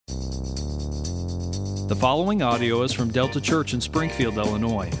The following audio is from Delta Church in Springfield,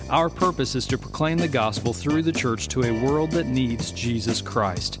 Illinois. Our purpose is to proclaim the gospel through the church to a world that needs Jesus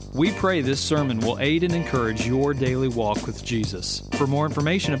Christ. We pray this sermon will aid and encourage your daily walk with Jesus. For more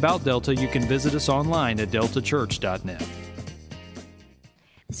information about Delta, you can visit us online at deltachurch.net.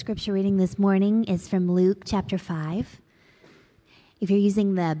 The scripture reading this morning is from Luke chapter 5. If you're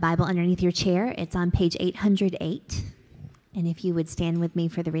using the Bible underneath your chair, it's on page 808. And if you would stand with me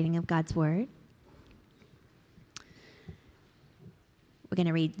for the reading of God's Word. We're going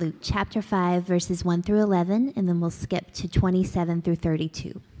to read Luke chapter 5, verses 1 through 11, and then we'll skip to 27 through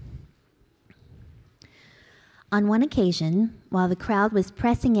 32. On one occasion, while the crowd was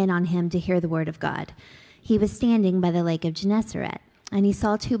pressing in on him to hear the word of God, he was standing by the lake of Gennesaret, and he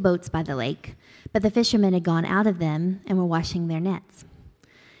saw two boats by the lake, but the fishermen had gone out of them and were washing their nets.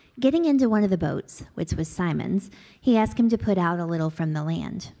 Getting into one of the boats, which was Simon's, he asked him to put out a little from the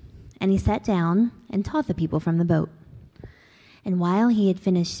land. And he sat down and taught the people from the boat. And while he had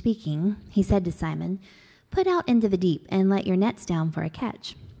finished speaking, he said to Simon, "Put out into the deep and let your nets down for a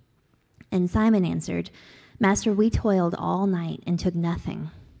catch." And Simon answered, "Master, we toiled all night and took nothing,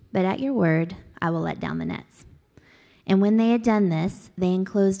 but at your word I will let down the nets." And when they had done this, they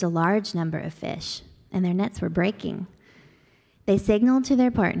enclosed a large number of fish, and their nets were breaking. They signaled to their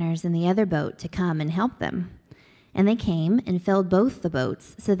partners in the other boat to come and help them. And they came and filled both the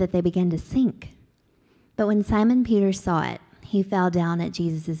boats so that they began to sink. But when Simon Peter saw it, he fell down at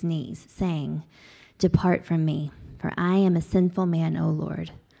Jesus' knees, saying, "Depart from me, for I am a sinful man, O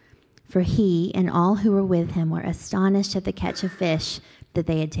Lord." For he and all who were with him were astonished at the catch of fish that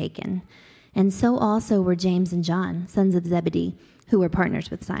they had taken. And so also were James and John, sons of Zebedee, who were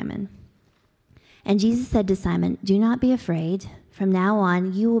partners with Simon. And Jesus said to Simon, "Do not be afraid. From now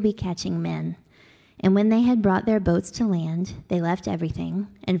on you will be catching men." And when they had brought their boats to land, they left everything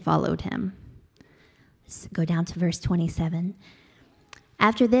and followed him. Let's go down to verse 27.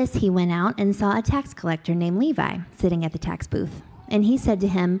 After this, he went out and saw a tax collector named Levi sitting at the tax booth. And he said to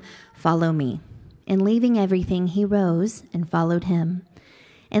him, "Follow me." And leaving everything, he rose and followed him.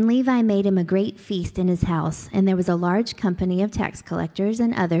 And Levi made him a great feast in his house, and there was a large company of tax collectors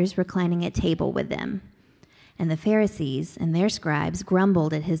and others reclining at table with them. And the Pharisees and their scribes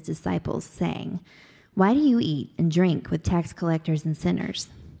grumbled at his disciples, saying, "Why do you eat and drink with tax collectors and sinners?"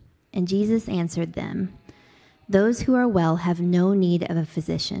 And Jesus answered them, "Those who are well have no need of a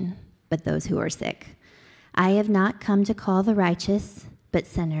physician, but those who are sick. I have not come to call the righteous, but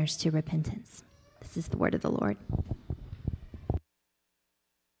sinners to repentance." This is the word of the Lord.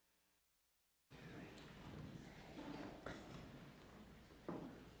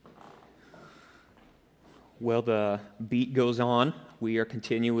 Well, the beat goes on. We are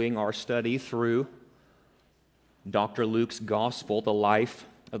continuing our study through Dr. Luke's Gospel, the life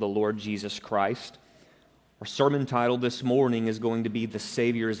of the Lord Jesus Christ. Our sermon title this morning is going to be The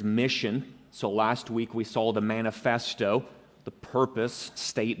Savior's Mission. So last week we saw the manifesto, the purpose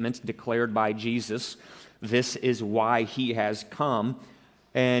statement declared by Jesus. This is why he has come.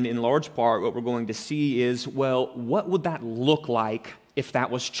 And in large part what we're going to see is, well, what would that look like if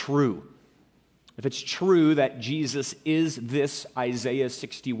that was true? If it's true that Jesus is this Isaiah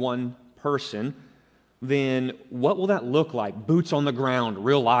 61 person, then what will that look like? Boots on the ground,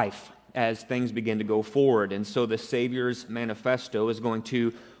 real life, as things begin to go forward. And so the Savior's manifesto is going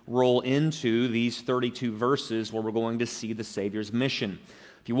to roll into these 32 verses where we're going to see the Savior's mission.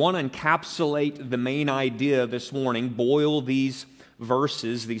 If you want to encapsulate the main idea this morning, boil these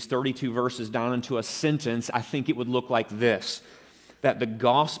verses, these 32 verses down into a sentence, I think it would look like this: that the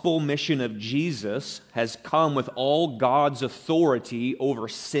gospel mission of Jesus has come with all God's authority over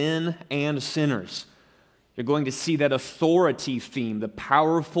sin and sinners. You're going to see that authority theme, the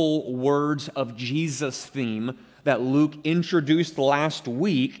powerful words of Jesus theme that Luke introduced last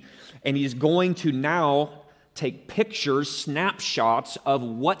week, and he's going to now take pictures, snapshots of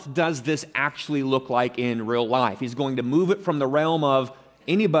what does this actually look like in real life. He's going to move it from the realm of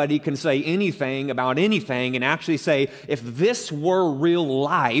anybody can say anything about anything and actually say, if this were real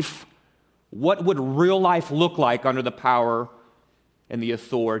life, what would real life look like under the power and the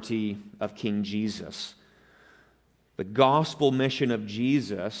authority of King Jesus? The gospel mission of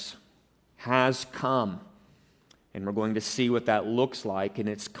Jesus has come, and we're going to see what that looks like, and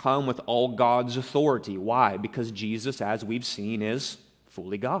it's come with all God's authority. Why? Because Jesus, as we've seen, is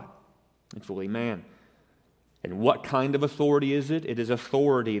fully God and fully man. And what kind of authority is it? It is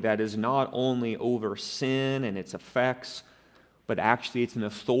authority that is not only over sin and its effects, but actually it's an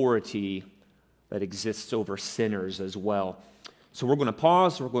authority that exists over sinners as well. So we're going to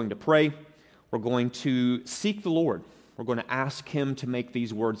pause, we're going to pray, we're going to seek the Lord We're going to ask Him to make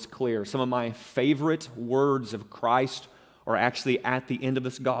these words clear. Some of my favorite words of Christ are actually at the end of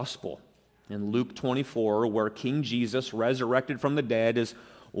this gospel. In Luke 24, where King Jesus, resurrected from the dead, is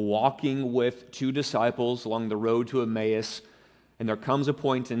walking with two disciples along the road to Emmaus, and there comes a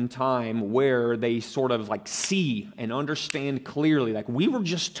point in time where they sort of like see and understand clearly, like, we were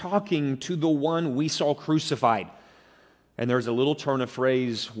just talking to the one we saw crucified. And there's a little turn of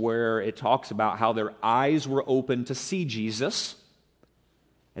phrase where it talks about how their eyes were open to see Jesus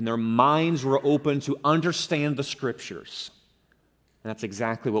and their minds were open to understand the Scriptures. And that's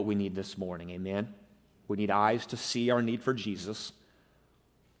exactly what we need this morning, amen? We need eyes to see our need for Jesus.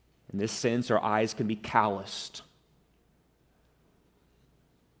 In this sense, our eyes can be calloused,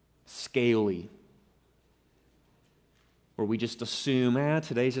 scaly, where we just assume,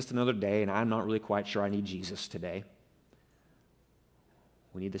 today's just another day and I'm not really quite sure I need Jesus today.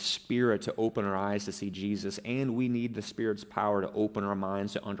 We need the Spirit to open our eyes to see Jesus, and we need the Spirit's power to open our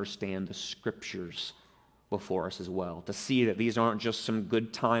minds to understand the Scriptures before us as well, to see that these aren't just some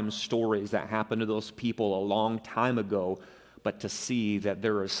good time stories that happened to those people a long time ago, but to see that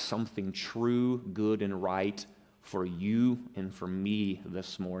there is something true, good, and right for you and for me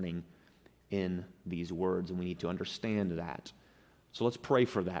this morning in these words, and we need to understand that. So let's pray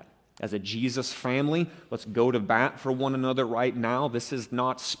for that. As a Jesus family, let's go to bat for one another right now. This is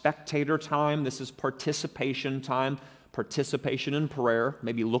not spectator time. This is participation time, participation in prayer.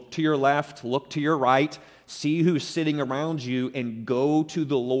 Maybe look to your left, look to your right, see who's sitting around you, and go to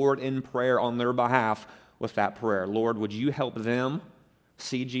the Lord in prayer on their behalf with that prayer. Lord, would you help them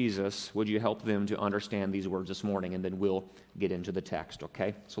see Jesus? Would you help them to understand these words this morning? And then we'll get into the text,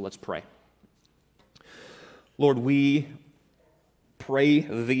 okay? So let's pray. Lord, we pray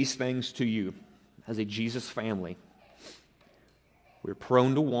these things to you as a Jesus family. We're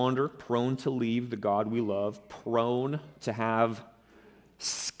prone to wander, prone to leave the God we love, prone to have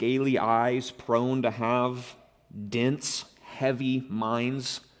scaly eyes, prone to have dense, heavy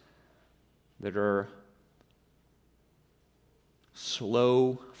minds that are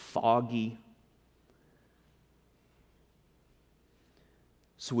slow, foggy.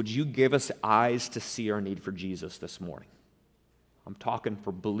 So would you give us eyes to see our need for Jesus this morning? I'm talking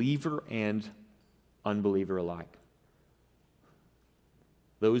for believer and unbeliever alike.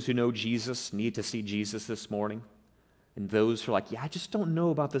 Those who know Jesus need to see Jesus this morning. And those who are like, I just don't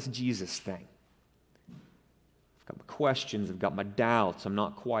know about this Jesus thing. I've got my questions, I've got my doubts, I'm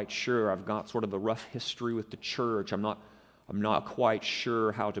not quite sure. I've got sort of a rough history with the church. I'm not quite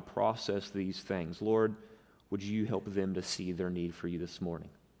sure how to process these things. Lord, would you help them to see their need for you this morning?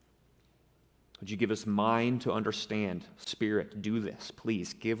 Would you give us mind to understand? Spirit, do this.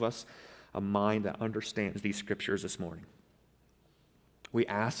 Please give us a mind that understands these Scriptures this morning. We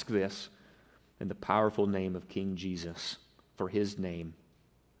ask this in the powerful name of King Jesus, for His name,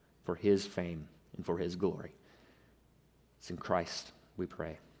 for His fame, and for His glory. It's in Christ we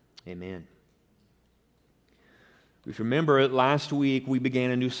pray. Amen. If you remember, last week we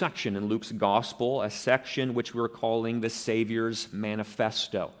began a new section in Luke's Gospel, a section which we're calling the Savior's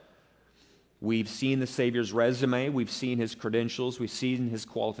Manifesto. We've seen the Savior's resume, we've seen His credentials, we've seen His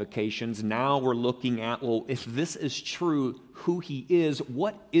qualifications. Now we're looking at, well, if this is true, who He is,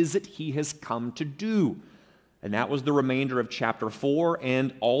 what is it He has come to do? And that was the remainder of chapter 4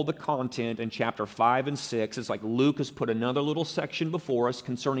 and all the content in chapter 5 and 6. It's like Luke has put another little section before us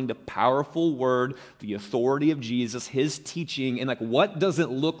concerning the powerful word, the authority of Jesus, His teaching, and like what does it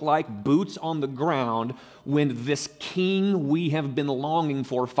look like, boots on the ground, when this King we have been longing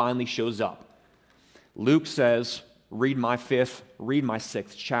for finally shows up. Luke says, read my 5th, read my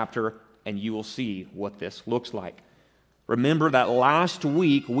 6th chapter, and you will see what this looks like. Remember that last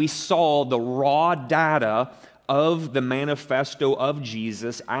week we saw the raw data of the manifesto of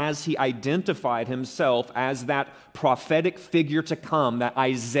Jesus as He identified Himself as that prophetic figure to come, that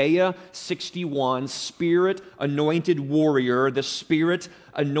Isaiah 61 Spirit-anointed warrior, the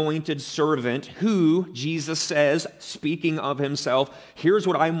Spirit-anointed servant who, Jesus says, speaking of Himself, here's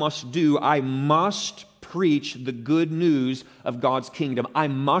what I must do. I must preach the good news of God's kingdom. I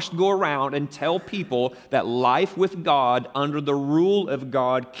must go around and tell people that life with God under the rule of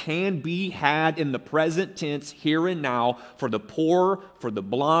God can be had in the present tense, here and now, for the poor, for the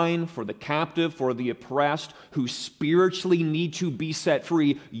blind, for the captive, for the oppressed, who spiritually need to be set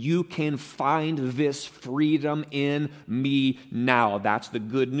free. You can find this freedom in me now. That's the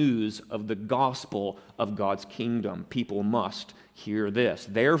good news of the gospel of God's kingdom. People must hear this.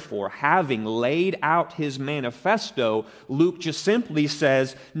 Therefore, having laid out His manifesto, Luke just simply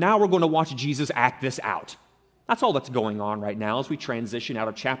says, now we're going to watch Jesus act this out. That's all that's going on right now as we transition out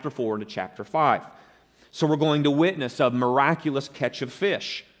of chapter 4 into chapter 5. So we're going to witness a miraculous catch of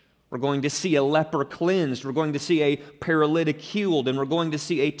fish. We're going to see a leper cleansed. We're going to see a paralytic healed. And we're going to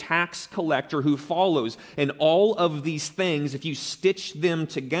see a tax collector who follows. And all of these things, if you stitch them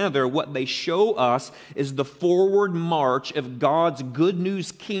together, what they show us is the forward march of God's good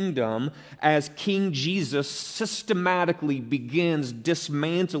news kingdom as King Jesus systematically begins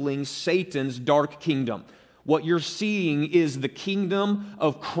dismantling Satan's dark kingdom. What you're seeing is the kingdom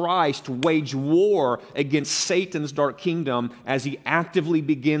of Christ wage war against Satan's dark kingdom as he actively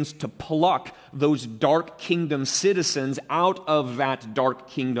begins to pluck those dark kingdom citizens out of that dark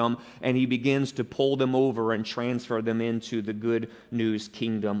kingdom, and he begins to pull them over and transfer them into the good news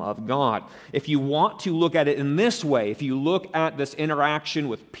kingdom of God. If you want to look at it in this way, if you look at this interaction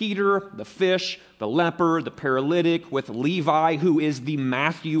with Peter, the fish, the leper, the paralytic, with Levi, who is the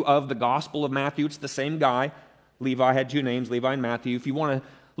Matthew of the Gospel of Matthew. It's the same guy. Levi had two names, Levi and Matthew. If you want to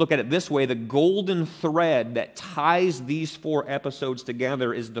look at it this way, the golden thread that ties these four episodes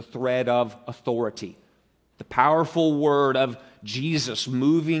together is the thread of authority. The powerful word of Jesus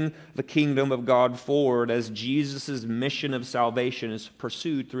moving the kingdom of God forward as Jesus' mission of salvation is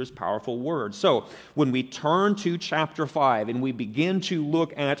pursued through his powerful word. So when we turn to chapter 5 and we begin to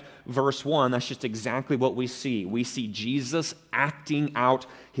look at verse 1, that's just exactly what we see. We see Jesus acting out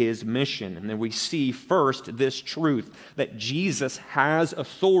his mission. And then we see first this truth that Jesus has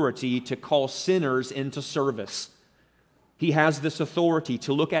authority to call sinners into service. He has this authority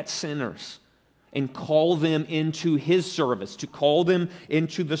to look at sinners and call them into his service, to call them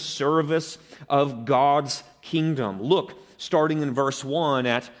into the service of God's kingdom. Look, starting in verse 1,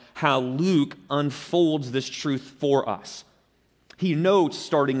 at how Luke unfolds this truth for us. He notes,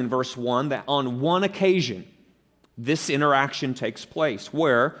 starting in verse 1, that on one occasion, this interaction takes place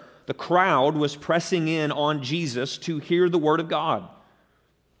where the crowd was pressing in on Jesus to hear the word of God.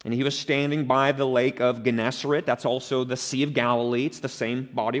 And he was standing by the lake of Gennesaret. That's also the Sea of Galilee. It's the same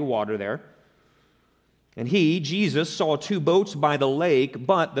body of water there. And he, Jesus, saw two boats by the lake,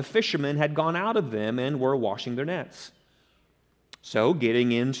 but the fishermen had gone out of them and were washing their nets. So,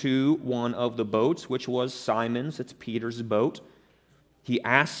 getting into one of the boats, which was Simon's, it's Peter's boat, he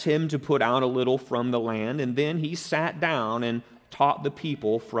asked him to put out a little from the land, and then he sat down and taught the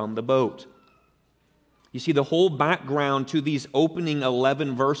people from the boat. You see, the whole background to these opening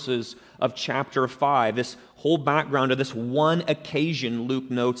 11 verses of chapter 5, this whole background of this one occasion, Luke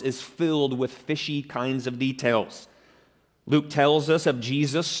notes, is filled with fishy kinds of details. Luke tells us of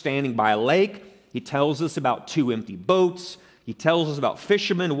Jesus standing by a lake. He tells us about two empty boats. He tells us about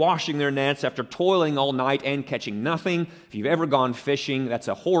fishermen washing their nets after toiling all night and catching nothing. If you've ever gone fishing, that's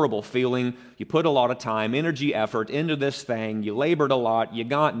a horrible feeling. You put a lot of time, energy, effort into this thing. You labored a lot. You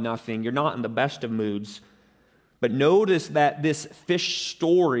got nothing. You're not in the best of moods. But notice that this fish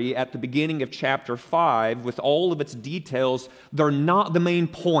story at the beginning of chapter 5, with all of its details, they're not the main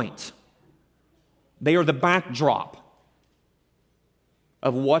point. They are the backdrop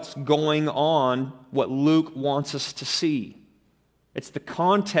of what's going on, what Luke wants us to see. It's the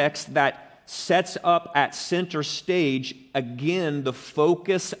context that sets up at center stage, again, the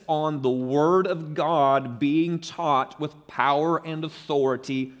focus on the Word of God being taught with power and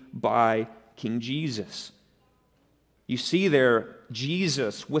authority by King Jesus. You see there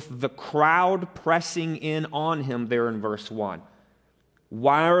Jesus with the crowd pressing in on him there in verse 1.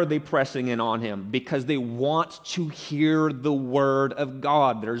 Why are they pressing in on him? Because they want to hear the word of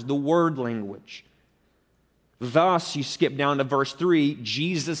God. There's the word language. Thus, you skip down to verse 3,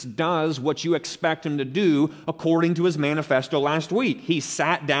 Jesus does what you expect him to do according to his manifesto last week. He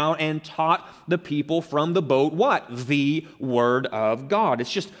sat down and taught the people from the boat what? The Word of God.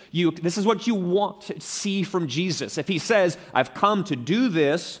 It's just, this is what you want to see from Jesus. If he says, I've come to do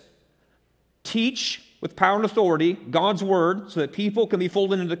this, teach with power and authority, God's Word, so that people can be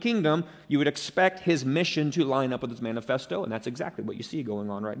folded into the kingdom, you would expect his mission to line up with his manifesto, and that's exactly what you see going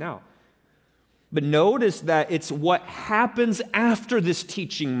on right now. But notice that it's what happens after this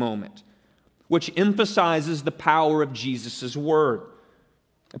teaching moment, which emphasizes the power of Jesus' word.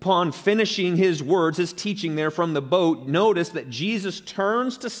 Upon finishing his words, his teaching there from the boat, notice that Jesus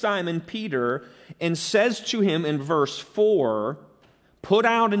turns to Simon Peter and says to him in verse 4, "Put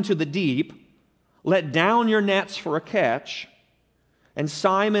out into the deep, let down your nets for a catch." And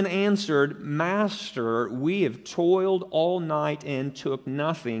Simon answered, "Master, we have toiled all night and took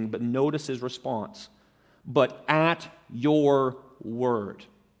nothing." But notice his response. "But at your word.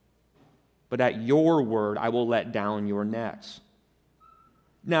 But at your word I will let down your nets."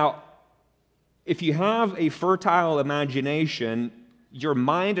 Now, if you have a fertile imagination, your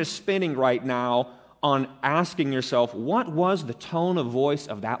mind is spinning right now on asking yourself, what was the tone of voice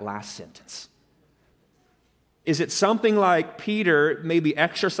of that last sentence? Is it something like Peter maybe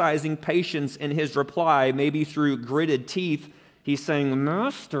exercising patience in his reply, maybe through gritted teeth? He's saying,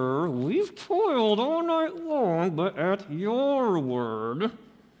 Master, we've toiled all night long, but at your word,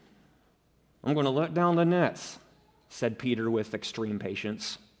 I'm going to let down the nets, said Peter with extreme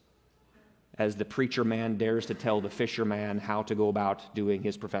patience, as the preacher man dares to tell the fisherman how to go about doing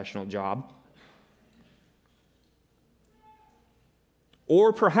his professional job.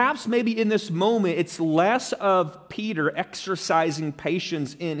 Or perhaps maybe in this moment, it's less of Peter exercising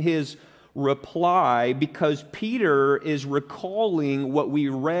patience in his reply because Peter is recalling what we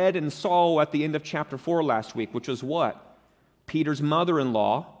read and saw at the end of chapter 4 last week, which was what? Peter's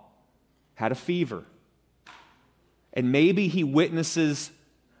mother-in-law had a fever. And maybe he witnesses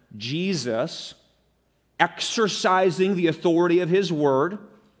Jesus exercising the authority of his word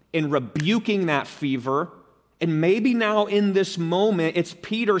in rebuking that fever. And maybe now in this moment, it's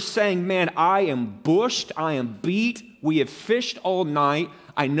Peter saying, man, I am bushed, I am beat, we have fished all night,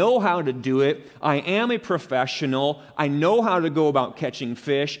 I know how to do it, I am a professional, I know how to go about catching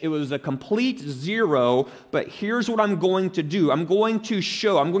fish. It was a complete zero, but here's what I'm going to do. I'm going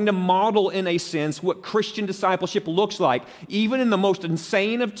to model in a sense what Christian discipleship looks like. Even in the most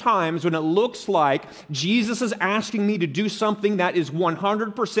insane of times when it looks like Jesus is asking me to do something that is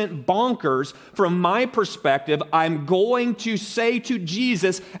 100% bonkers, from my perspective, I'm going to say to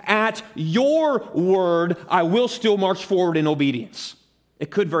Jesus, at your word, I will still march forward in obedience. It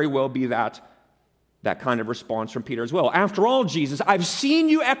could very well be that kind of response from Peter as well. After all, Jesus, I've seen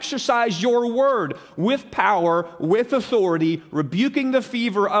you exercise your word with power, with authority, rebuking the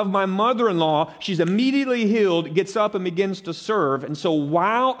fever of my mother-in-law. She's immediately healed, gets up and begins to serve. And so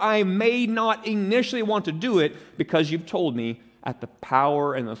while I may not initially want to do it, because you've told me at the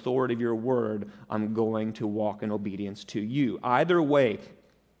power and authority of your word, I'm going to walk in obedience to you. Either way,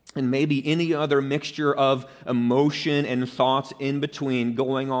 and maybe any other mixture of emotion and thoughts in between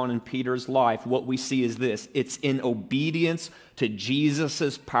going on in Peter's life, what we see is this. It's in obedience to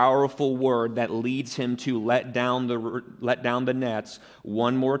Jesus' powerful word that leads him to let down the nets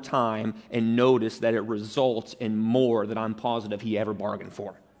one more time, and notice that it results in more than I'm positive he ever bargained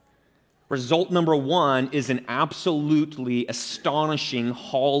for. Result number one is an absolutely astonishing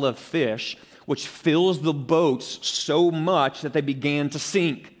haul of fish, which fills the boats so much that they began to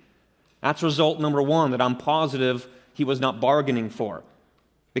sink. That's result number one that I'm positive he was not bargaining for.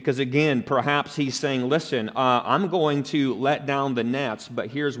 Because again, perhaps he's saying, listen, I'm going to let down the nets,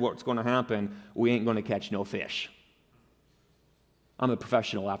 but here's what's going to happen. We ain't going to catch no fish. I'm a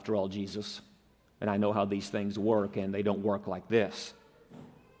professional after all, Jesus, and I know how these things work, and they don't work like this.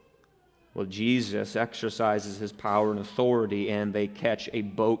 Well, Jesus exercises his power and authority, and they catch a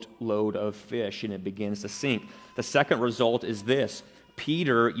boatload of fish, and it begins to sink. The second result is this.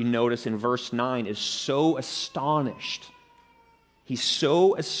 Peter, you notice in verse 9, is so astonished. He's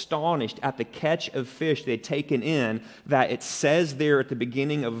so astonished at the catch of fish they'd taken in that it says there at the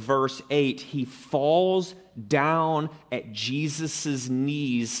beginning of verse 8, he falls down at Jesus'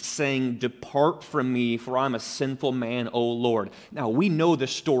 knees saying, depart from me, for I'm a sinful man, O Lord. Now, we know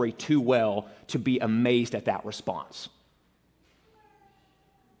this story too well to be amazed at that response.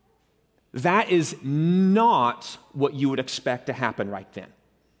 That is not what you would expect to happen right then.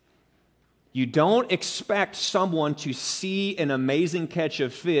 You don't expect someone to see an amazing catch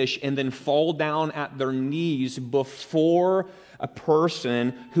of fish and then fall down at their knees before a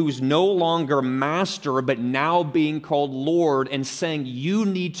person who's no longer master but now being called Lord and saying, you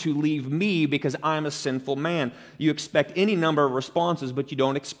need to leave me because I'm a sinful man. You expect any number of responses, but you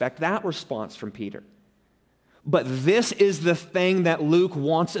don't expect that response from Peter. But this is the thing that Luke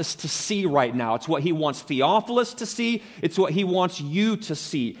wants us to see right now. It's what he wants Theophilus to see. It's what he wants you to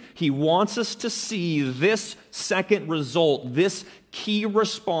see. He wants us to see this second result, this key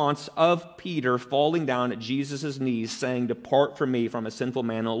response of Peter falling down at Jesus' knees saying, depart from me, from a sinful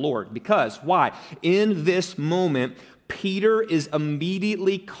man, O Lord. Because, why? In this moment, Peter is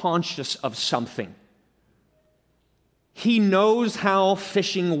immediately conscious of something. He knows how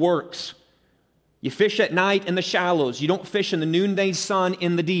fishing works. You fish at night in the shallows. You don't fish in the noonday sun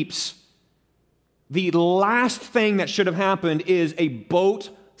in the deeps. The last thing that should have happened is a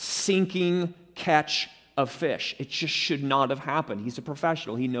boat sinking catch of fish. It just should not have happened. He's a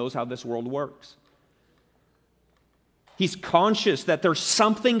professional. He knows how this world works. He's conscious that there's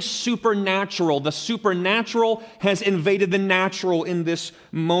something supernatural. The supernatural has invaded the natural in this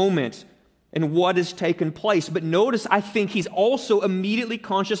moment. and what has taken place. But notice, I think he's also immediately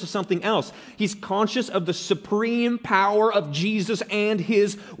conscious of something else. He's conscious of the supreme power of Jesus and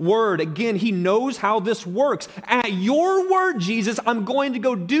his word. Again, he knows how this works. At your word, Jesus, I'm going to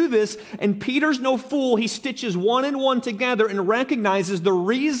go do this. And Peter's no fool. He stitches one and one together and recognizes the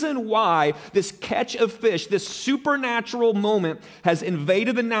reason why this catch of fish, this supernatural moment, has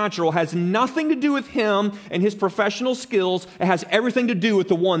invaded the natural, has nothing to do with him and his professional skills. It has everything to do with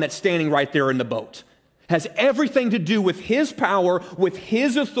the one that's standing right there in the boat. Has everything to do with his power, with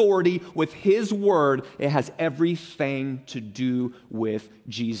his authority, with his word. It has everything to do with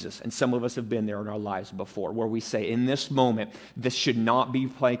Jesus. And some of us have been there in our lives before, where we say, in this moment, this should not be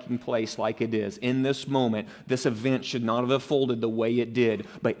taking place like it is. In this moment, this event should not have unfolded the way it did.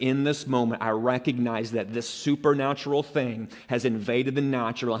 But in this moment, I recognize that this supernatural thing has invaded the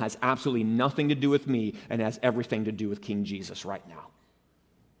natural, has absolutely nothing to do with me, and has everything to do with King Jesus right now.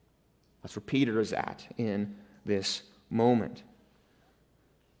 That's where Peter is at in this moment.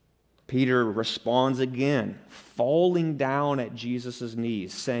 Peter responds again, falling down at Jesus'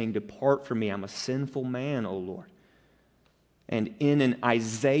 knees, saying, "Depart from me, I'm a sinful man, O Lord." And in an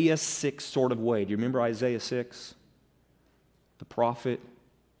Isaiah 6 sort of way, do you remember Isaiah 6? The prophet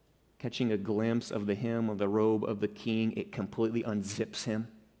catching a glimpse of the hem of the robe of the king, it completely unzips him,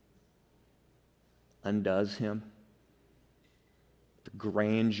 undoes him. The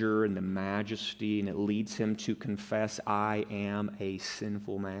grandeur and the majesty, and it leads him to confess, I am a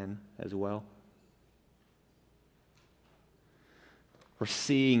sinful man as well. We're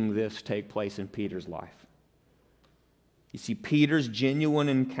seeing this take place in Peter's life. You see, Peter's genuine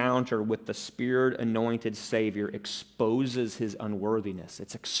encounter with the Spirit-anointed Savior exposes his unworthiness.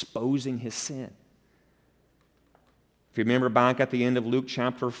 It's exposing his sin. If you remember back at the end of Luke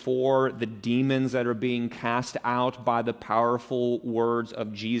chapter 4, the demons that are being cast out by the powerful words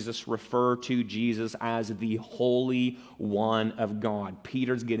of Jesus refer to Jesus as the Holy One of God.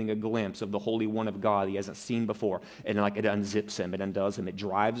 Peter's getting a glimpse of the Holy One of God he hasn't seen before. And like it unzips him, it undoes him, it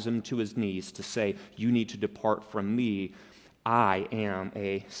drives him to his knees to say, you need to depart from me. I am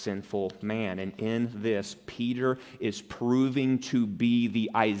a sinful man. And in this, Peter is proving to be the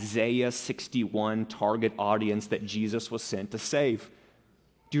Isaiah 61 target audience that Jesus was sent to save.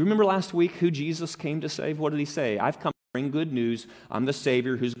 Do you remember last week who Jesus came to save? What did he say? I've come to bring good news. I'm the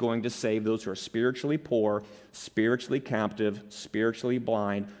Savior who's going to save those who are spiritually poor, spiritually captive, spiritually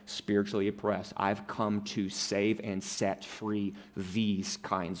blind, spiritually oppressed. I've come to save and set free these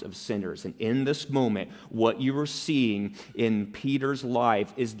kinds of sinners. And in this moment, what you are seeing in Peter's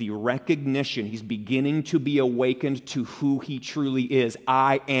life is the recognition. He's beginning to be awakened to who he truly is.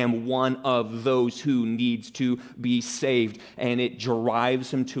 I am one of those who needs to be saved. And it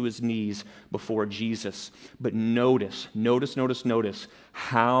drives him to his knees before Jesus. But notice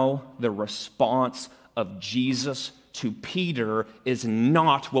how the response of Jesus to Peter is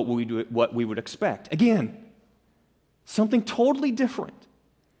not what we would expect. Again, something totally different.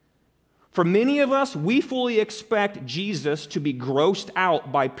 For many of us, we fully expect Jesus to be grossed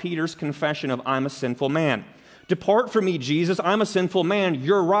out by Peter's confession of, I'm a sinful man. Depart from me, Jesus, I'm a sinful man.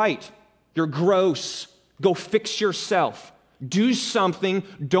 You're right. You're gross. Go fix yourself. Do something.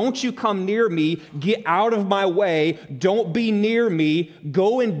 Don't you come near me. Get out of my way. Don't be near me.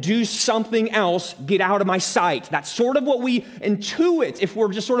 Go and do something else. Get out of my sight. That's sort of what we intuit if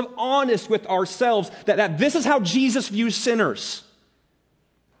we're just sort of honest with ourselves, that this is how Jesus views sinners.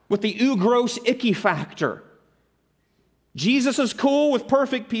 With the ooh, gross, icky factor. Jesus is cool with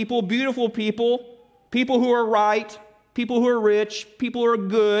perfect people, beautiful people, people who are right, people who are rich, people who are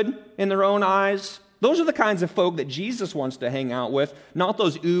good in their own eyes. Those are the kinds of folk that Jesus wants to hang out with, not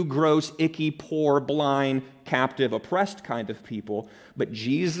those ooh, gross, icky, poor, blind, captive, oppressed kind of people. But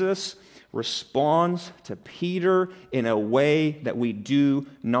Jesus responds to Peter in a way that we do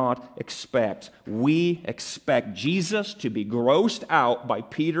not expect. We expect Jesus to be grossed out by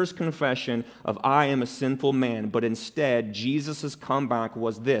Peter's confession of, I am a sinful man. But instead, Jesus' comeback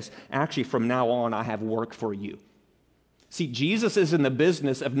was this. Actually, from now on, I have work for you. See, Jesus is in the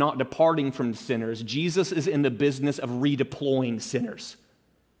business of not departing from sinners. Jesus is in the business of redeploying sinners.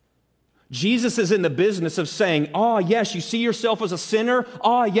 Jesus is in the business of saying, oh, yes, you see yourself as a sinner.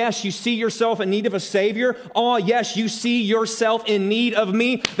 Oh, yes, you see yourself in need of a Savior. Oh, yes, you see yourself in need of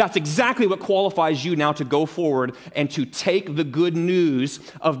me. That's exactly what qualifies you now to go forward and to take the good news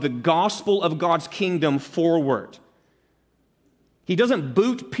of the gospel of God's kingdom forward. He doesn't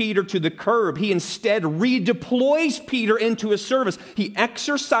boot Peter to the curb. He instead redeploys Peter into his service. He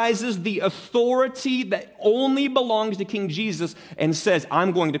exercises the authority that only belongs to King Jesus and says,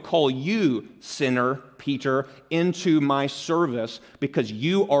 I'm going to call you, sinner Peter, into my service because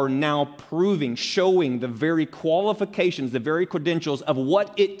you are now proving, showing the very qualifications, the very credentials of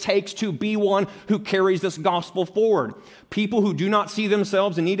what it takes to be one who carries this gospel forward. People who do not see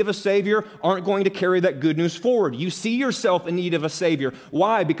themselves in need of a Savior aren't going to carry that good news forward. You see yourself in need of a Savior.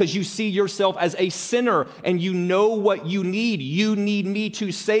 Why? Because you see yourself as a sinner and you know what you need. You need me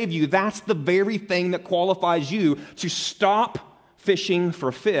to save you. That's the very thing that qualifies you to stop fishing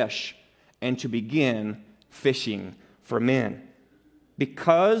for fish and to begin fishing for men.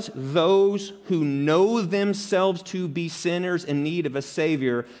 Because those who know themselves to be sinners in need of a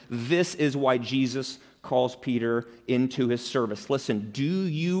Savior, this is why Jesus calls Peter into his service. Listen, do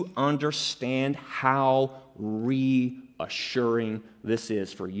you understand how reassuring this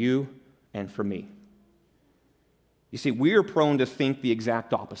is for you and for me? You see, we are prone to think the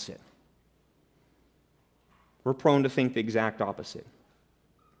exact opposite. We're prone to think the exact opposite.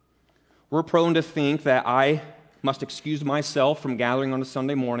 We're prone to think that I must excuse myself from gathering on a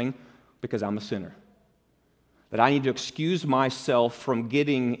Sunday morning because I'm a sinner. That I need to excuse myself from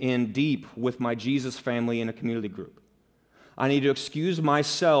getting in deep with my Jesus family in a community group. I need to excuse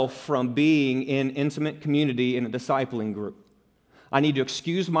myself from being in intimate community in a discipling group. I need to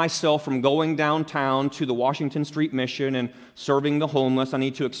excuse myself from going downtown to the Washington Street Mission and serving the homeless. I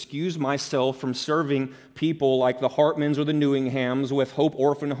need to excuse myself from serving people like the Hartmans or the Newinghams with Hope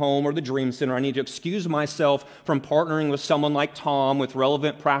Orphan Home or the Dream Center. I need to excuse myself from partnering with someone like Tom with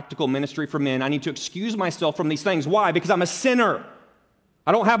Relevant Practical Ministry for Men. I need to excuse myself from these things. Why? Because I'm a sinner.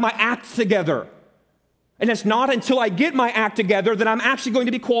 I don't have my act together. And it's not until I get my act together that I'm actually going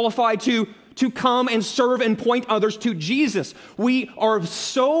to be qualified to come and serve and point others to Jesus. We are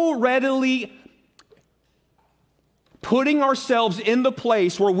so readily putting ourselves in the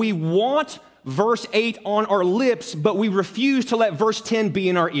place where we want verse 8 on our lips, but we refuse to let verse 10 be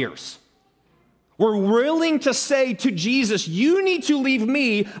in our ears. We're willing to say to Jesus, you need to leave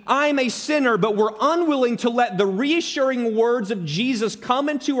me, I'm a sinner, but we're unwilling to let the reassuring words of Jesus come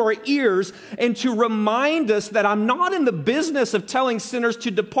into our ears and to remind us that I'm not in the business of telling sinners to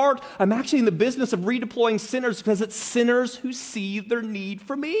depart. I'm actually in the business of redeploying sinners because it's sinners who see their need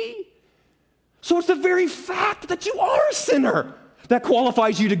for me. So it's the very fact that you are a sinner that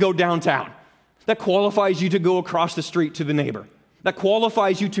qualifies you to go downtown, that qualifies you to go across the street to the neighbor, that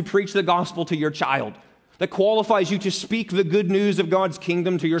qualifies you to preach the gospel to your child, that qualifies you to speak the good news of God's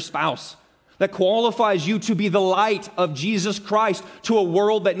kingdom to your spouse, that qualifies you to be the light of Jesus Christ to a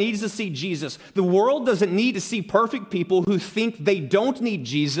world that needs to see Jesus. The world doesn't need to see perfect people who think they don't need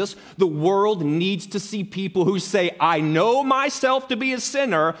Jesus. The world needs to see people who say, I know myself to be a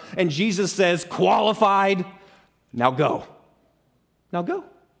sinner, and Jesus says, qualified, now go. Now go.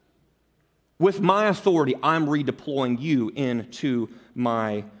 With my authority, I'm redeploying you into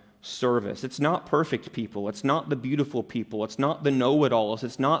my service. It's not perfect people. It's not the beautiful people. It's not the know-it-alls.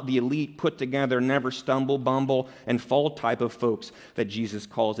 It's not the elite, put together, never stumble, bumble, and fall type of folks that Jesus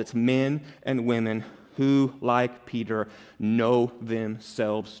calls. It's men and women who, like Peter, know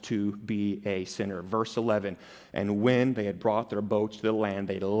themselves to be a sinner. Verse 11, and when they had brought their boats to the land,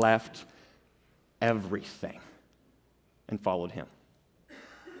 they left everything and followed him.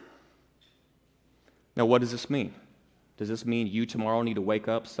 Now, what does this mean? Does this mean you tomorrow need to wake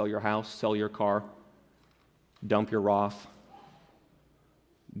up, sell your house, sell your car, dump your Roth,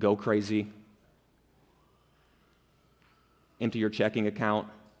 go crazy, empty your checking account,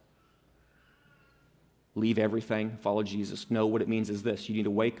 leave everything, follow Jesus? No, what it means is this. You need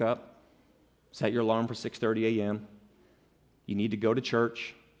to wake up, set your alarm for 6:30 a.m. You need to go to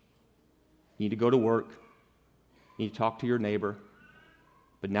church. You need to go to work. You need to talk to your neighbor.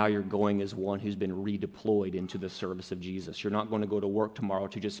 But now you're going as one who's been redeployed into the service of Jesus. You're not going to go to work tomorrow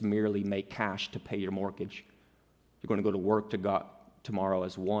to just merely make cash to pay your mortgage. You're going to go to work tomorrow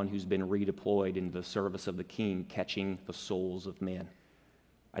as one who's been redeployed into the service of the King, catching the souls of men,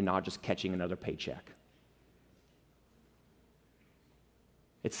 and not just catching another paycheck.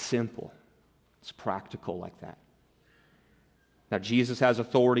 It's simple. It's practical like that. Now, Jesus has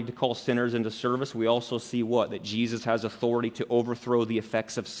authority to call sinners into service. We also see what? That Jesus has authority to overthrow the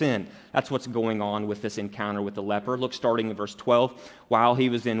effects of sin. That's what's going on with this encounter with the leper. Look, starting in verse 12. While he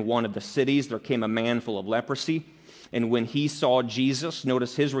was in one of the cities, there came a man full of leprosy. And when he saw Jesus,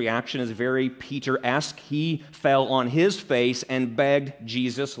 notice his reaction is very Peter-esque. He fell on his face and begged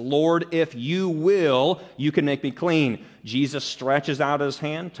Jesus, Lord, if you will, you can make me clean. Jesus stretches out his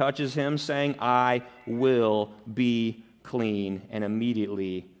hand, touches him, saying, I will be clean, and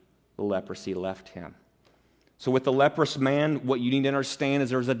immediately the leprosy left him. So with the leprous man, what you need to understand is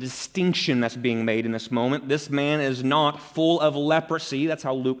there's a distinction that's being made in this moment. This man is not full of leprosy. That's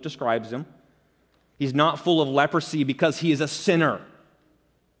how Luke describes him. He's not full of leprosy because he is a sinner.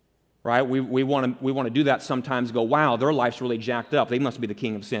 Right? We want to do that sometimes, go, wow, their life's really jacked up. They must be the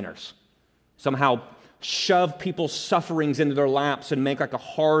king of sinners. Somehow shove people's sufferings into their laps and make like a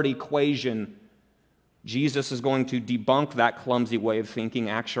hard equation. Jesus is going to debunk that clumsy way of thinking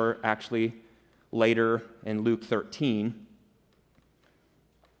actually later in Luke 13.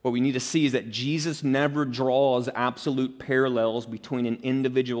 What we need to see is that Jesus never draws absolute parallels between an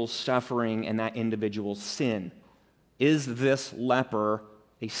individual's suffering and that individual's sin. Is this leper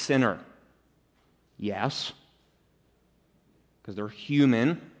a sinner? Yes, because they're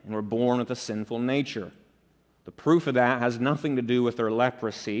human and were born with a sinful nature. The proof of that has nothing to do with their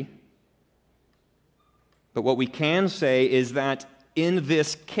leprosy. But what we can say is that in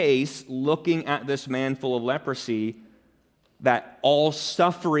this case, looking at this man full of leprosy, that all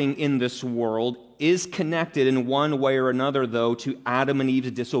suffering in this world is connected in one way or another, though, to Adam and Eve's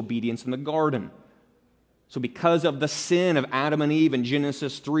disobedience in the garden. So because of the sin of Adam and Eve in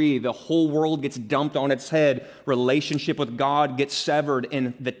Genesis 3, the whole world gets dumped on its head. Relationship with God gets severed,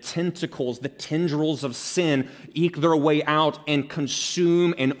 and the tentacles, the tendrils of sin eke their way out and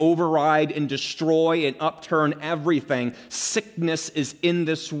consume and override and destroy and upturn everything. Sickness is in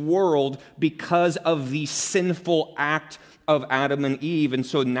this world because of the sinful act of Adam and Eve. And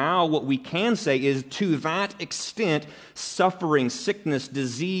so now what we can say is, to that extent, suffering, sickness,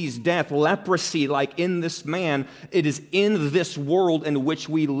 disease, death, leprosy, like in this man, it is in this world in which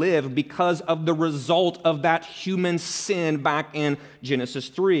we live because of the result of that human sin back in Genesis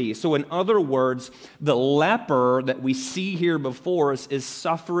 3. So in other words, the leper that we see here before us is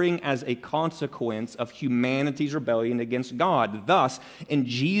suffering as a consequence of humanity's rebellion against God. Thus, in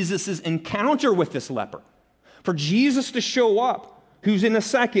Jesus' encounter with this leper, for Jesus to show up, who's in a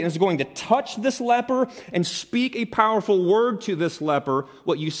second is going to touch this leper and speak a powerful word to this leper,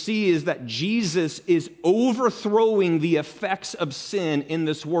 what you see is that Jesus is overthrowing the effects of sin in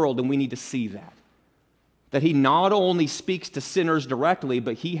this world, and we need to see that. That he not only speaks to sinners directly,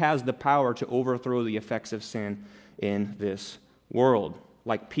 but he has the power to overthrow the effects of sin in this world.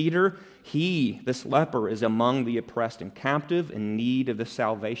 Like Peter, this leper, is among the oppressed and captive in need of the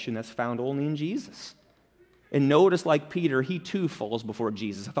salvation that's found only in Jesus. And notice, like Peter, he too falls before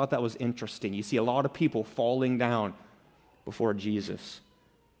Jesus. I thought that was interesting. You see a lot of people falling down before Jesus.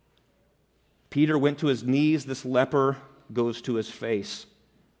 Peter went to his knees. This leper goes to his face.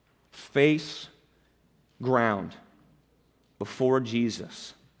 Face, ground, before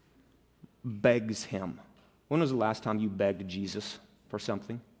Jesus. Begs him. When was the last time you begged Jesus for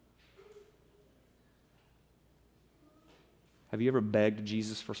something? Have you ever begged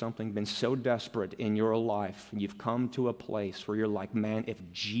Jesus for something? Been so desperate in your life, you've come to a place where you're like, man, if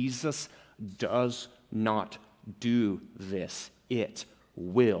Jesus does not do this, it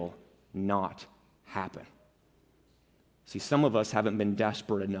will not happen. See, some of us haven't been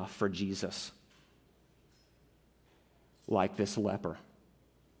desperate enough for Jesus like this leper.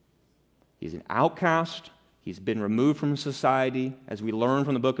 He's an outcast. He's been removed from society. As we learn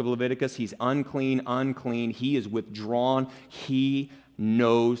from the book of Leviticus, he's unclean. He is withdrawn. He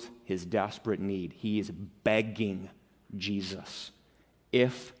knows his desperate need. He is begging Jesus,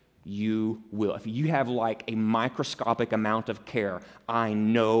 if you will. If you have like a microscopic amount of care, I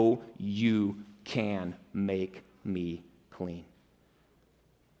know you can make me clean.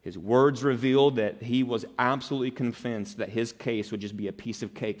 His words revealed that he was absolutely convinced that his case would just be a piece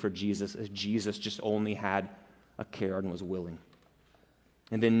of cake for Jesus, as Jesus just only had a care and was willing.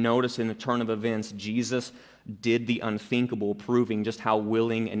 And then notice in the turn of events, Jesus did the unthinkable, proving just how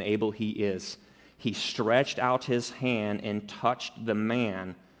willing and able he is. He stretched out his hand and touched the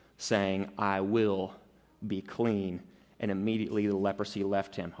man, saying, I will be clean. And immediately the leprosy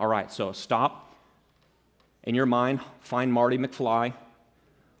left him. All right, so stop. In your mind, find Marty McFly.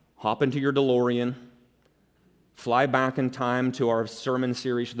 Hop into your DeLorean, fly back in time to our sermon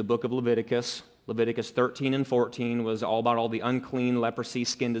series for the book of Leviticus. Leviticus 13 and 14 was all about all the unclean, leprosy,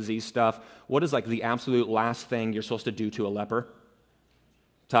 skin disease stuff. What is like the absolute last thing you're supposed to do to a leper?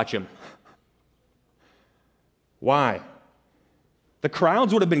 Touch him. Why? The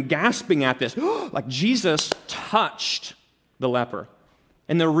crowds would have been gasping at this. Like Jesus touched the leper.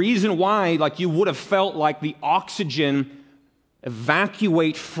 And the reason why, like you would have felt like the oxygen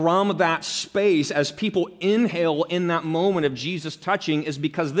evacuate from that space as people inhale in that moment of Jesus touching is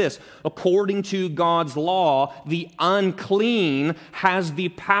because this, according to God's law, the unclean has the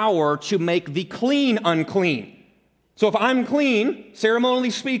power to make the clean unclean. So if I'm clean,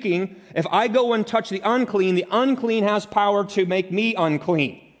 ceremonially speaking, if I go and touch the unclean has power to make me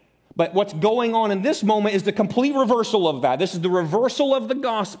unclean. But what's going on in this moment is the complete reversal of that. This is the reversal of the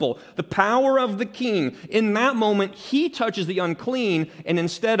gospel, the power of the king. In that moment, he touches the unclean, and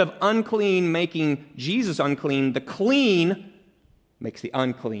instead of unclean making Jesus unclean, the clean makes the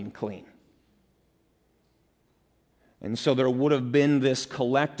unclean clean. And so there would have been this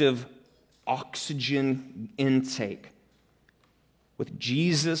collective oxygen intake. With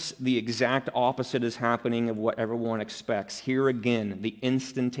Jesus, the exact opposite is happening of what everyone expects. Here again, the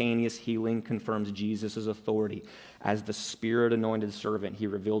instantaneous healing confirms Jesus' authority. As the Spirit-anointed servant, he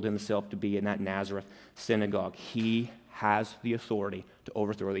revealed himself to be in that Nazareth synagogue. He has the authority to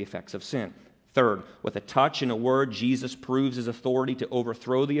overthrow the effects of sin. Third, with a touch and a word, Jesus proves his authority to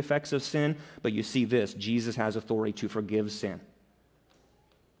overthrow the effects of sin. But you see this, Jesus has authority to forgive sin.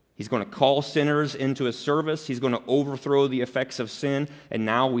 He's going to call sinners into his service. He's going to overthrow the effects of sin. And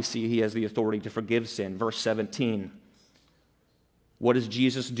now we see he has the authority to forgive sin. Verse 17. What is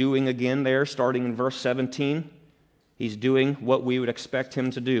Jesus doing again there, starting in verse 17? He's doing what we would expect him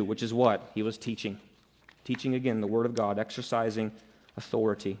to do, which is what? He was teaching. Teaching again the Word of God, exercising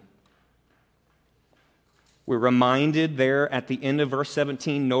authority. We're reminded there at the end of verse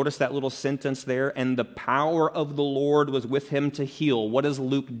 17, notice that little sentence there, and the power of the Lord was with him to heal. What is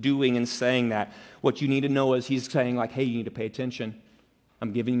Luke doing in saying that? What you need to know is he's saying like, hey, you need to pay attention.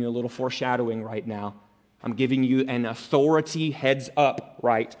 I'm giving you a little foreshadowing right now. I'm giving you an authority heads up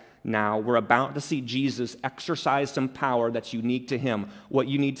right now. We're about to see Jesus exercise some power that's unique to him. What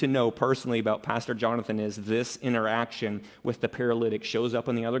you need to know personally about Pastor Jonathan is this interaction with the paralytic shows up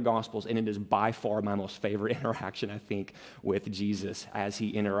in the other Gospels, and it is by far my most favorite interaction, I think, with Jesus as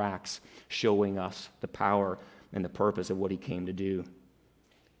he interacts, showing us the power and the purpose of what he came to do.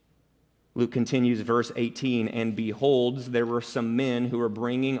 Luke continues, verse 18, and behold, there were some men who were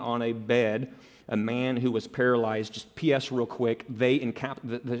bringing on a bed a man who was paralyzed. Just P.S. real quick, they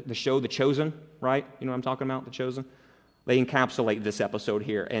the show The Chosen, right? You know what I'm talking about, The Chosen? They encapsulate this episode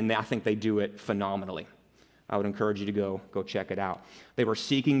here, and I think they do it phenomenally. I would encourage you to go check it out. They were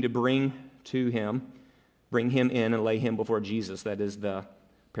seeking to bring him in and lay him before Jesus, that is the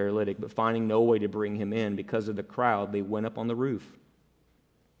paralytic, but finding no way to bring him in because of the crowd, they went up on the roof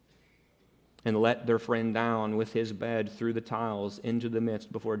and let their friend down with his bed through the tiles into the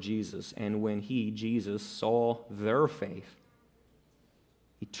midst before Jesus. And when Jesus, saw their faith,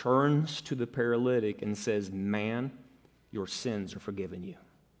 he turns to the paralytic and says, man, your sins are forgiven you.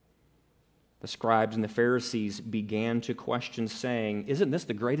 The scribes and the Pharisees began to question, saying, isn't this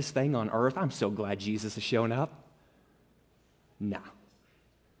the greatest thing on earth? I'm so glad Jesus has shown up. No.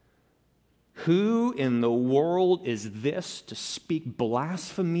 Who in the world is this to speak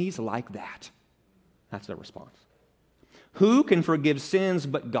blasphemies like that? That's their response. Who can forgive sins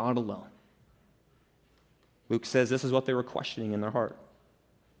but God alone? Luke says this is what they were questioning in their heart.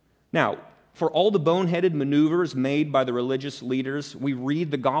 Now, for all the boneheaded maneuvers made by the religious leaders, we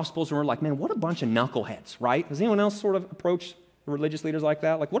read the Gospels and we're like, man, what a bunch of knuckleheads, right? Has anyone else sort of approached the religious leaders like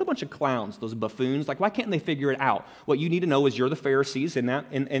that? Like, what a bunch of clowns, those buffoons. Like, why can't they figure it out? What you need to know is you're the Pharisees in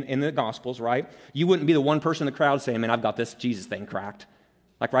the Gospels, right? You wouldn't be the one person in the crowd saying, man, I've got this Jesus thing cracked.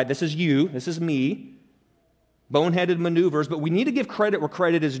 Like, right, this is you, this is me. Boneheaded maneuvers, but we need to give credit where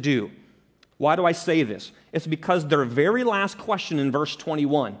credit is due. Why do I say this? It's because their very last question in verse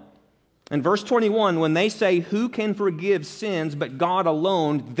 21. In verse 21, when they say, who can forgive sins but God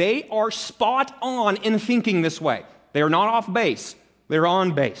alone, they are spot on in thinking this way. They are not off base. They're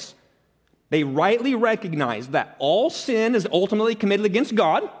on base. They rightly recognize that all sin is ultimately committed against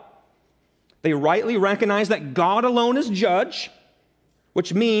God. They rightly recognize that God alone is judge,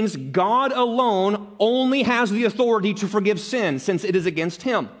 which means God alone only has the authority to forgive sin since it is against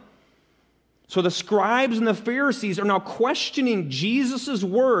him. So the scribes and the Pharisees are now questioning Jesus'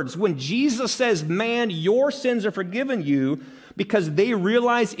 words when Jesus says, man, your sins are forgiven you, because they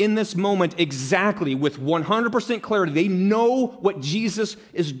realize in this moment exactly, with 100% clarity, they know what Jesus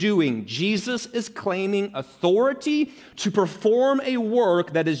is doing. Jesus is claiming authority to perform a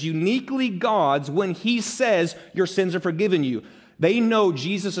work that is uniquely God's when he says, your sins are forgiven you. They know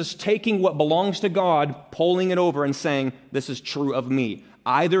Jesus is taking what belongs to God, pulling it over and saying, this is true of me.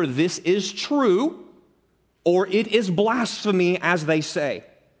 Either this is true or it is blasphemy, as they say.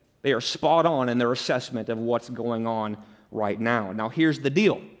 They are spot on in their assessment of what's going on right now. Now, here's the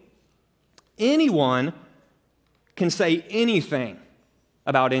deal. Anyone can say anything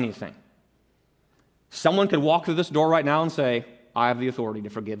about anything. Someone could walk through this door right now and say, I have the authority to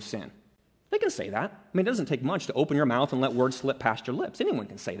forgive sin. They can say that. I mean, it doesn't take much to open your mouth and let words slip past your lips. Anyone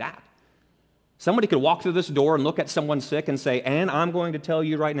can say that. Somebody could walk through this door and look at someone sick and say, and I'm going to tell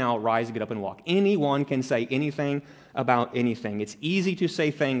you right now, rise, get up, and walk. Anyone can say anything about anything. It's easy to say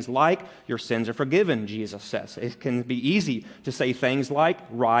things like, your sins are forgiven, Jesus says. It can be easy to say things like,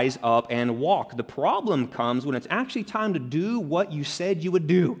 rise up and walk. The problem comes when it's actually time to do what you said you would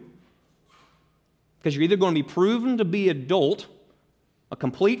do. Because you're either going to be proven to be a dolt, a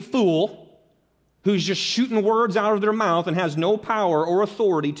complete fool, who's just shooting words out of their mouth and has no power or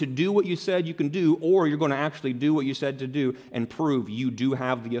authority to do what you said you can do, or you're going to actually do what you said to do and prove you do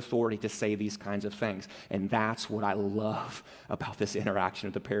have the authority to say these kinds of things. And that's what I love about this interaction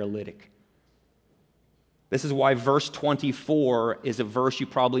with the paralytic. This is why verse 24 is a verse you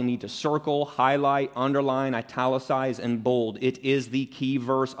probably need to circle, highlight, underline, italicize, and bold. It is the key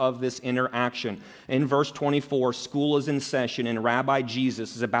verse of this interaction. In verse 24, school is in session, and Rabbi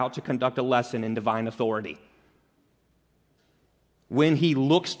Jesus is about to conduct a lesson in divine authority. When he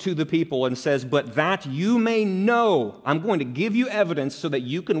looks to the people and says, but that you may know, I'm going to give you evidence so that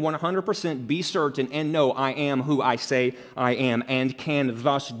you can 100% be certain and know I am who I say I am and can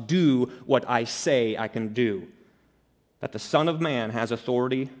thus do what I say I can do. That the Son of Man has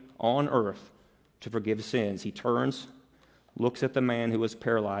authority on earth to forgive sins. He turns, looks at the man who was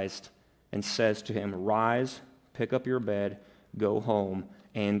paralyzed, and says to him, rise, pick up your bed, go home,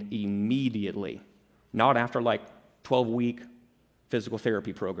 and immediately, not after like 12-week physical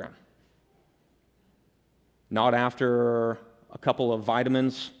therapy program. Not after a couple of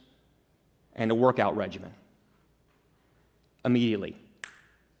vitamins and a workout regimen. Immediately.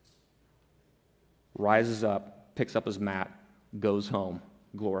 Rises up, picks up his mat, goes home,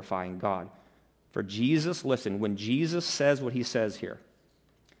 glorifying God. For Jesus, listen, when Jesus says what he says here,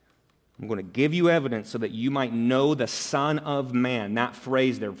 I'm going to give you evidence so that you might know the Son of Man. That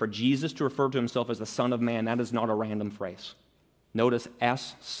phrase there, for Jesus to refer to himself as the Son of Man, that is not a random phrase. Notice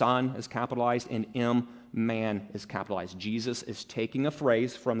S, Son, is capitalized, and M, Man, is capitalized. Jesus is taking a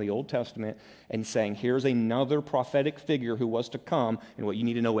phrase from the Old Testament and saying, here's another prophetic figure who was to come, and what you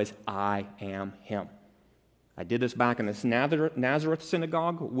need to know is, I am him. I did this back in this Nazareth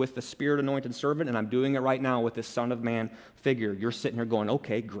synagogue with the Spirit-anointed servant, and I'm doing it right now with this Son of Man figure. You're sitting here going,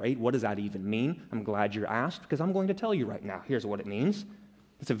 okay, great, what does that even mean? I'm glad you're asked, because I'm going to tell you right now. Here's what it means.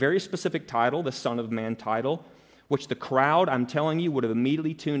 It's a very specific title, the Son of Man title, which the crowd, I'm telling you, would have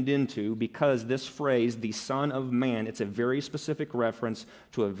immediately tuned into because this phrase, the Son of Man, it's a very specific reference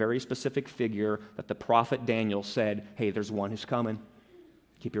to a very specific figure that the prophet Daniel said, hey, there's one who's coming.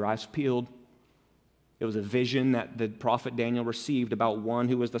 Keep your eyes peeled. It was a vision that the prophet Daniel received about one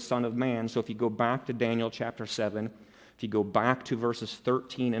who was the Son of Man. So if you go back to Daniel chapter 7, if you go back to verses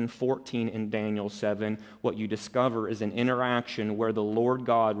 13 and 14 in Daniel 7, what you discover is an interaction where the Lord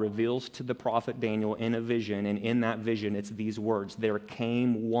God reveals to the prophet Daniel in a vision, and in that vision it's these words, there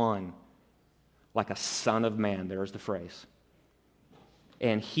came one like a son of man. There's the phrase.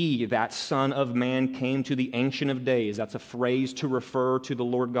 And he, that Son of Man, came to the Ancient of Days. That's a phrase to refer to the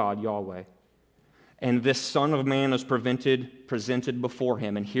Lord God, Yahweh. And this Son of Man is presented before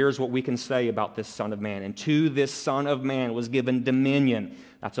him. And here's what we can say about this Son of Man. And to this Son of Man was given dominion,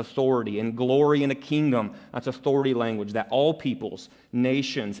 that's authority, and glory and a kingdom, that's authority language, that all peoples,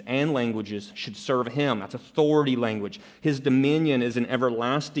 nations, and languages should serve him, that's authority language. His dominion is an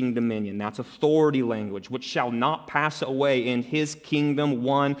everlasting dominion, that's authority language, which shall not pass away, and his kingdom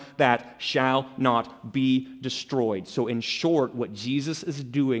one that shall not be destroyed. So in short, what Jesus is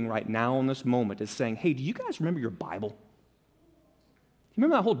doing right now in this moment is saying, hey, do you guys remember your Bible? You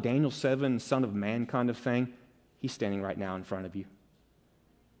remember that whole Daniel 7 Son of Man kind of thing? He's standing right now in front of you.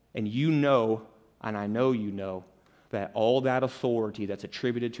 And you know, and I know you know, that all that authority that's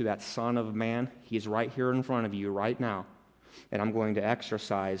attributed to that Son of Man, he's right here in front of you right now. And I'm going to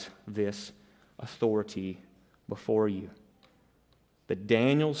exercise this authority before you. The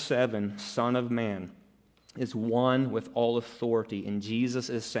Daniel 7 Son of Man is one with all authority. And Jesus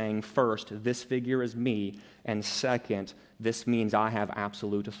is saying, first, this figure is me. And second, this means I have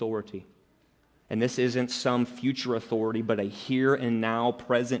absolute authority. And this isn't some future authority, but a here and now,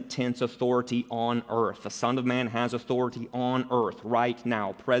 present tense authority on earth. The Son of Man has authority on earth, right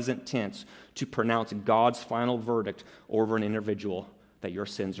now, present tense, to pronounce God's final verdict over an individual that your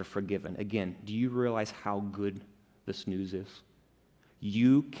sins are forgiven. Again, do you realize how good this news is?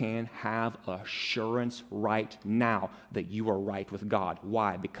 You can have assurance right now that you are right with God.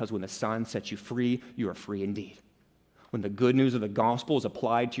 Why? Because when the Son sets you free, you are free indeed. When the good news of the gospel is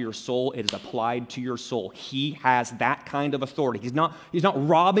applied to your soul, it is applied to your soul. He has that that kind of authority. He's not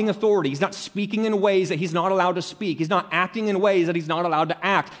robbing authority. He's not speaking in ways that he's not allowed to speak. He's not acting in ways that he's not allowed to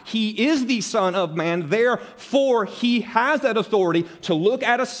act. He is the Son of Man. Therefore, he has that authority to look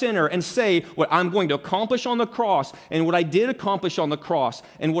at a sinner and say, what I'm going to accomplish on the cross, and what I did accomplish on the cross,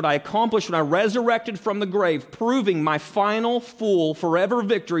 and what I accomplished when I resurrected from the grave, proving my final, full, forever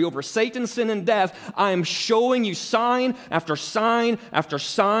victory over Satan, sin, and death. I am showing you sign after sign after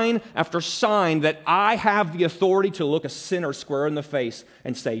sign after sign that I have the authority to look a sinner square in the face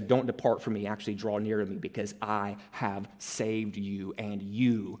and say, don't depart from me, actually draw near to me, because I have saved you and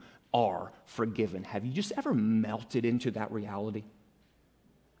you are forgiven. Have you just ever melted into that reality?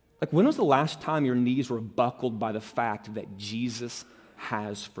 Like, when was the last time your knees were buckled by the fact that Jesus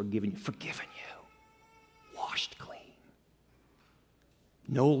has forgiven you, washed clean?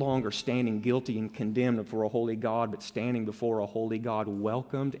 No longer standing guilty and condemned before a holy God, but standing before a holy God,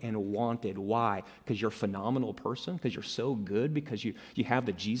 welcomed and wanted. Why? Because you're a phenomenal person? Because you're so good? Because you have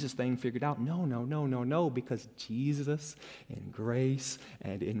the Jesus thing figured out? No. Because Jesus in grace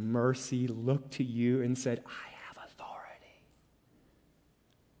and in mercy looked to you and said, I have authority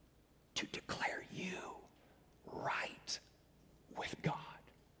to declare you right with God.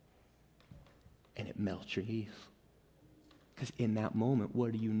 And it melts your knees. Because in that moment,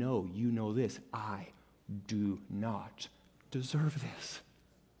 what do you know? You know this: I do not deserve this.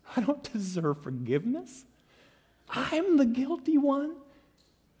 I don't deserve forgiveness. I'm the guilty one.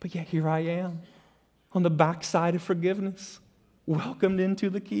 But yet here I am on the backside of forgiveness, welcomed into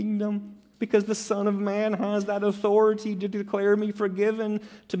the kingdom, because the Son of Man has that authority to declare me forgiven,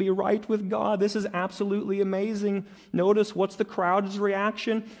 to be right with God. This is absolutely amazing. Notice, what's the crowd's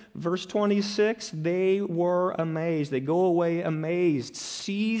reaction? Verse 26, they were amazed. They go away amazed,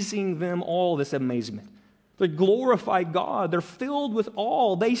 seizing them all, this amazement. They glorify God. They're filled with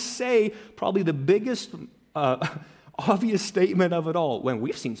awe. They say probably the biggest obvious statement of it all: when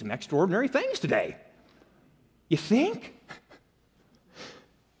we've seen some extraordinary things today. You think?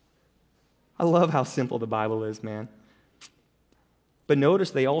 I love how simple the Bible is, man. But notice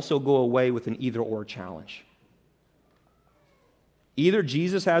they also go away with an either-or challenge. Either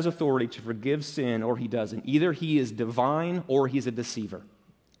Jesus has authority to forgive sin or he doesn't. Either he is divine or he's a deceiver.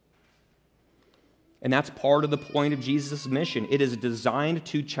 And that's part of the point of Jesus' mission. It is designed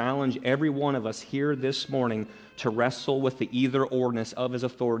to challenge every one of us here this morning to wrestle with the either-orness of his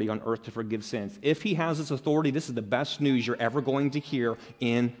authority on earth to forgive sins. If he has this authority, this is the best news you're ever going to hear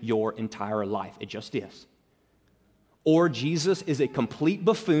in your entire life. It just is. Or Jesus is a complete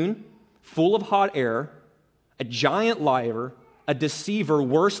buffoon, full of hot air, a giant liar, a deceiver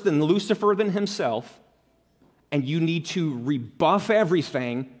worse than Lucifer than himself, and you need to rebuff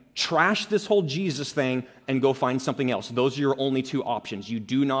everything, trash this whole Jesus thing, and go find something else. Those are your only two options. You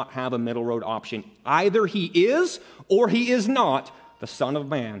do not have a middle road option. Either he is or he is not the Son of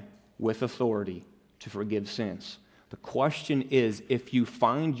Man with authority to forgive sins. The question is, if you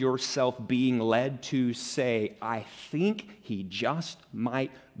find yourself being led to say, I think he just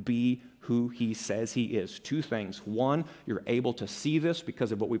might be who he says he is. Two things. One, you're able to see this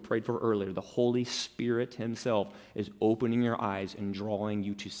because of what we prayed for earlier. The Holy Spirit himself is opening your eyes and drawing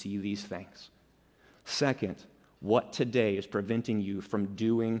you to see these things. Second, what today is preventing you from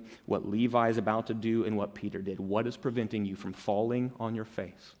doing what Levi is about to do and what Peter did? What is preventing you from falling on your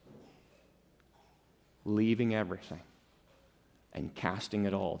face, leaving everything, and casting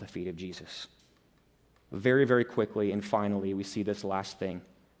it all at the feet of Jesus? Very, very quickly and finally, we see this last thing.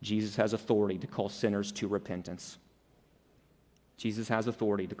 Jesus has authority to call sinners to repentance. Jesus has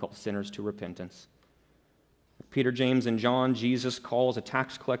authority to call sinners to repentance. Peter, James, and John, Jesus calls a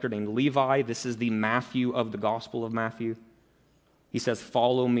tax collector named Levi. This is the Matthew of the Gospel of Matthew. He says,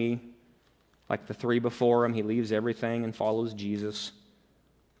 follow me. Like the three before him, he leaves everything and follows Jesus.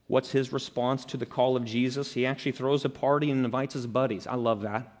 What's his response to the call of Jesus? He actually throws a party and invites his buddies. I love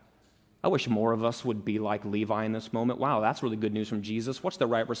that. I wish more of us would be like Levi in this moment. Wow, that's really good news from Jesus. What's the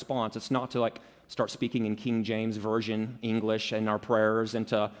right response? It's not to start speaking in King James Version English in our prayers and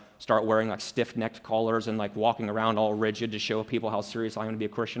to start wearing stiff-necked collars and walking around all rigid to show people how serious I am to be a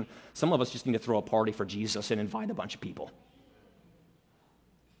Christian. Some of us just need to throw a party for Jesus and invite a bunch of people.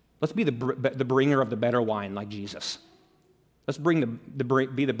 Let's be the bringer of the better wine like Jesus. Let's be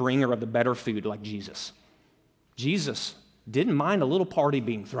the bringer of the better food like Jesus. Jesus didn't mind a little party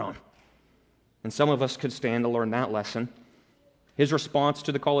being thrown. And some of us could stand to learn that lesson. His response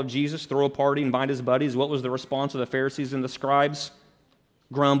to the call of Jesus, throw a party, invite his buddies. What was the response of the Pharisees and the scribes?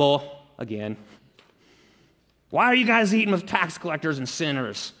 Grumble again. Why are you guys eating with tax collectors and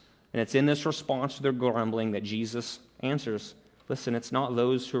sinners? And it's in this response to their grumbling that Jesus answers, listen, it's not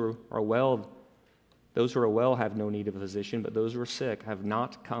those who are well Those who are well have no need of a physician, but those who are sick have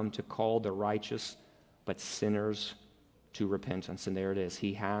not come to call the righteous, but sinners to repentance. And there it is.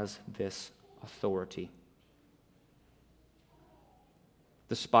 He has this authority.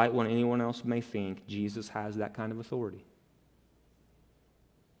 Despite what anyone else may think, Jesus has that kind of authority.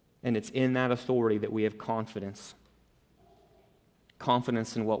 And it's in that authority that we have confidence.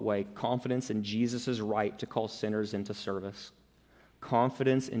 Confidence in what way? Confidence in Jesus' right to call sinners into service.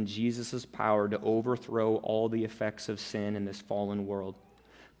 Confidence in Jesus' power to overthrow all the effects of sin in this fallen world.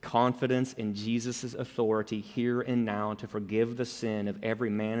 Confidence in Jesus' authority here and now to forgive the sin of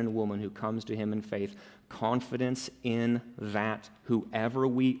every man and woman who comes to him in faith. Confidence in that whoever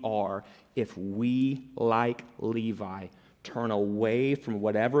we are, if we, like Levi, turn away from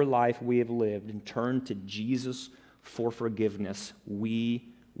whatever life we have lived and turn to Jesus for forgiveness, we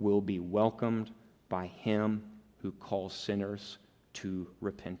will be welcomed by him who calls sinners to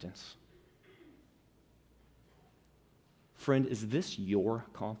repentance. Friend, is this your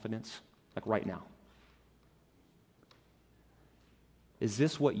confidence? Like right now? Is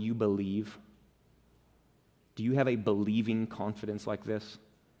this what you believe? Do you have a believing confidence like this?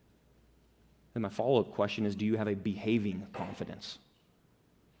 And my follow-up question is, do you have a behaving confidence?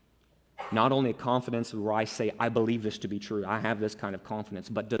 Not only a confidence where I say, I believe this to be true, I have this kind of confidence,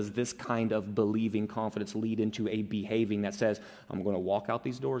 but does this kind of believing confidence lead into a behaving that says, I'm going to walk out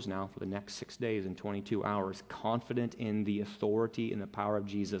these doors now for the next 6 days and 22 hours, confident in the authority and the power of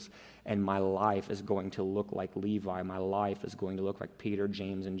Jesus, and my life is going to look like Levi, my life is going to look like Peter,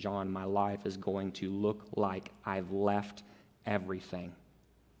 James, and John, my life is going to look like I've left everything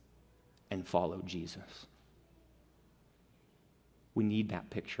and followed Jesus. We need that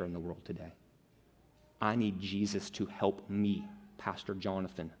picture in the world today. I need Jesus to help me, Pastor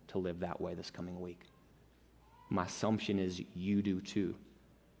Jonathan, to live that way this coming week. My assumption is you do too.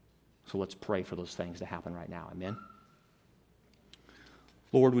 So let's pray for those things to happen right now. Amen?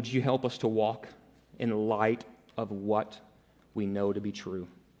 Lord, would you help us to walk in light of what we know to be true?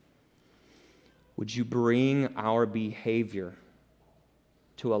 Would you bring our behavior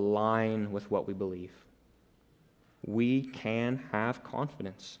to align with what we believe? We can have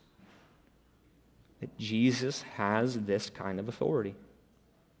confidence that Jesus has this kind of authority.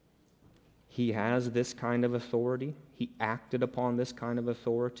 He has this kind of authority. He acted upon this kind of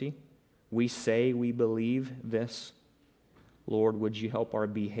authority. We say we believe this. Lord, would you help our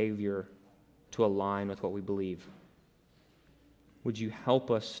behavior to align with what we believe? Would you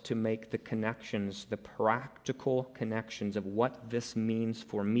help us to make the connections, the practical connections of what this means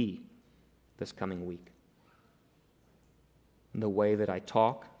for me this coming week? The way that I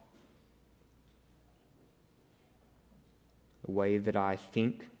talk, the way that I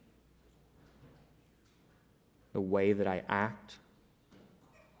think, the way that I act.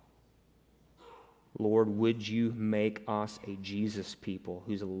 Lord, would you make us a Jesus people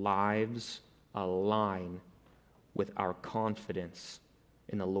whose lives align with our confidence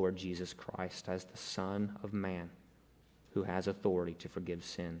in the Lord Jesus Christ as the Son of Man who has authority to forgive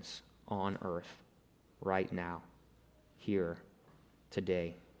sins on earth right now, here,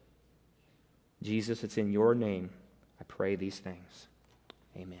 today. Jesus, it's in your name I pray these things.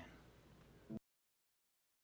 Amen.